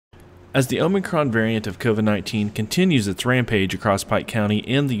As the Omicron variant of COVID-19 continues its rampage across Pike County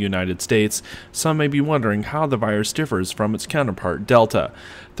and the United States, some may be wondering how the virus differs from its counterpart, Delta.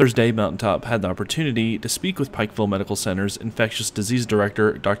 Thursday, Mountaintop had the opportunity to speak with Pikeville Medical Center's infectious disease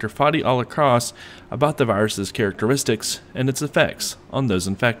director, Dr. Fadi Al-Akras, about the virus's characteristics and its effects on those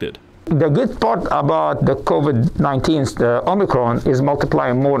infected. The good part about the COVID-19, the Omicron, is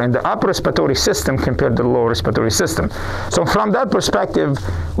multiplying more in the upper respiratory system compared to the lower respiratory system. So from that perspective,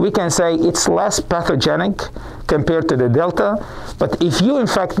 we can say it's less pathogenic compared to the Delta, but if you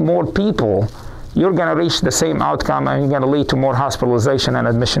infect more people, you're going to reach the same outcome and you're going to lead to more hospitalization and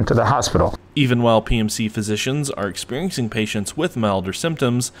admission to the hospital. Even while PMC physicians are experiencing patients with milder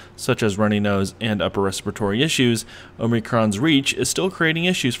symptoms, such as runny nose and upper respiratory issues, Omicron's reach is still creating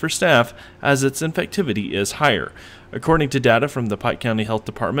issues for staff as its infectivity is higher. According to data from the Pike County Health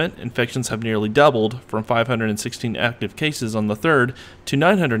Department, infections have nearly doubled from 516 active cases on the 3rd to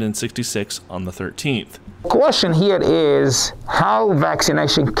 966 on the 13th. The question here is how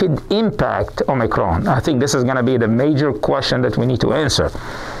vaccination could impact Omicron. I think this is going to be the major question that we need to answer.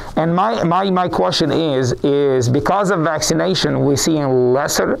 And my question is because of vaccination, we're seeing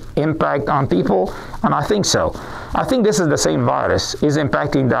lesser impact on people? And I think so. I think this is the same virus, is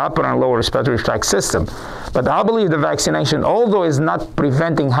impacting the upper and lower respiratory tract system. But I believe the vaccination, although is not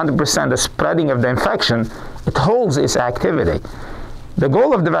preventing 100% the spreading of the infection, it holds its activity. The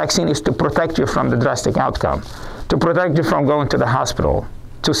goal of the vaccine is to protect you from the drastic outcome, to protect you from going to the hospital,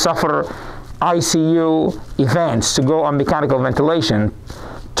 to suffer ICU events, to go on mechanical ventilation,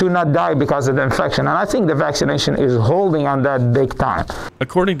 to not die because of the infection. And I think the vaccination is holding on that big time.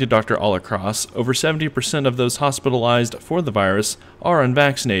 According to Dr. Al-Akras, over 70% of those hospitalized for the virus are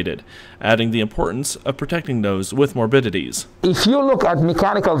unvaccinated, adding the importance of protecting those with morbidities. If you look at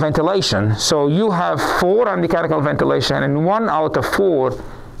mechanical ventilation, so you have 4 on mechanical ventilation and 1 out of 4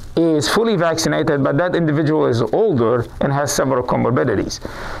 is fully vaccinated, but that individual is older and has several comorbidities.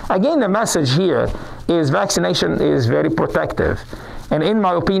 Again, the message here is vaccination is very protective. And in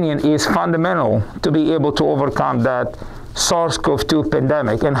my opinion, is fundamental to be able to overcome that SARS-CoV-2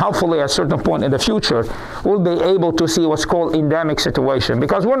 pandemic. And hopefully at a certain point in the future, we'll be able to see what's called endemic situation,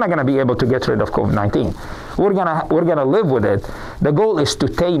 because we're not going to be able to get rid of COVID-19. We're gonna live with it. The goal is to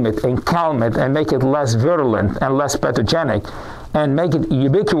tame it and calm it and make it less virulent and less pathogenic and make it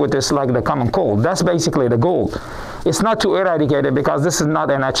ubiquitous like the common cold. That's basically the goal. It's not to eradicate it, because this is not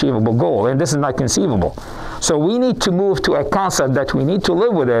an achievable goal and this is not conceivable. So we need to move to a concept that we need to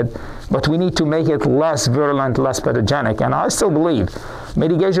live with it, but we need to make it less virulent, less pathogenic. And I still believe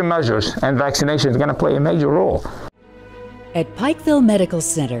mitigation measures and vaccination is going to play a major role. At Pikeville Medical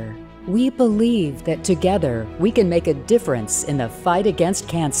Center, we believe that together we can make a difference in the fight against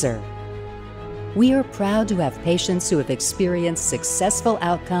cancer. We are proud to have patients who have experienced successful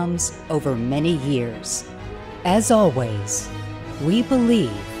outcomes over many years. As always, we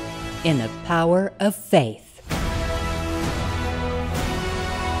believe in the power of faith.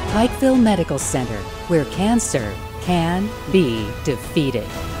 Pikeville Medical Center, where cancer can be defeated.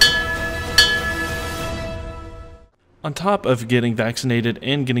 On top of getting vaccinated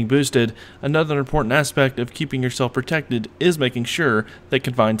and getting boosted, another important aspect of keeping yourself protected is making sure that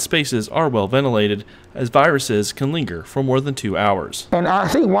confined spaces are well ventilated, as viruses can linger for more than 2 hours. And I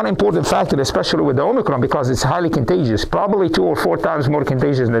think one important factor, especially with the Omicron, because it's highly contagious, probably 2 or 4 times more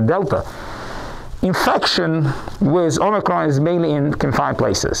contagious than the Delta. Infection with Omicron is mainly in confined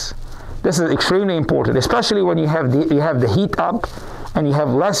places. This is extremely important, especially when you have the heat up and you have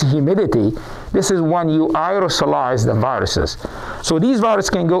less humidity. This is when you aerosolize the viruses. So these viruses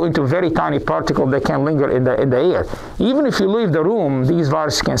can go into very tiny particles that can linger in the air. Even if you leave the room, these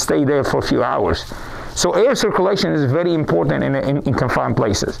viruses can stay there for a few hours. So air circulation is very important in confined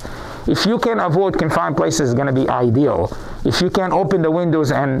places. If you can avoid confined places, it's going to be ideal. If you can open the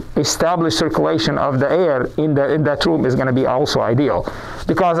windows and establish circulation of the air in that room, is going to be also ideal.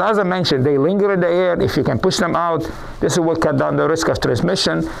 Because as I mentioned, they linger in the air. If you can push them out, this will cut down the risk of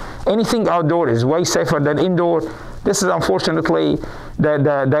transmission. Anything outdoor is way safer than indoor. This is unfortunately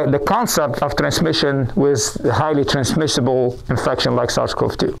the concept of transmission with highly transmissible infection like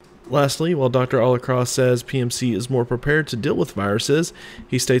SARS-CoV-2. Lastly, while Dr. Al-Akras says PMC is more prepared to deal with viruses,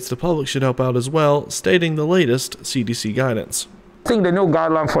 he states the public should help out as well, stating the latest CDC guidance. I think the new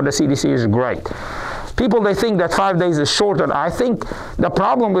guideline for the CDC is great. People, they think that 5 days is shorter. I think the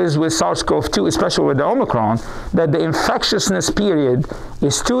problem is with SARS-CoV-2, especially with the Omicron, that the infectiousness period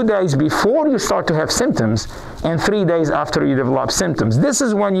is 2 days before you start to have symptoms and 3 days after you develop symptoms. This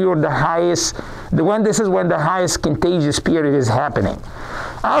is when you're the highest, this is when the highest contagious period is happening.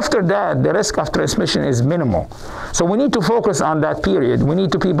 After that, the risk of transmission is minimal. So we need to focus on that period. We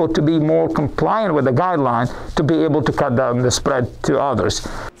need people to be more compliant with the guideline to be able to cut down the spread to others.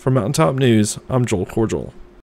 For Mountaintop News, I'm Joel Cordial.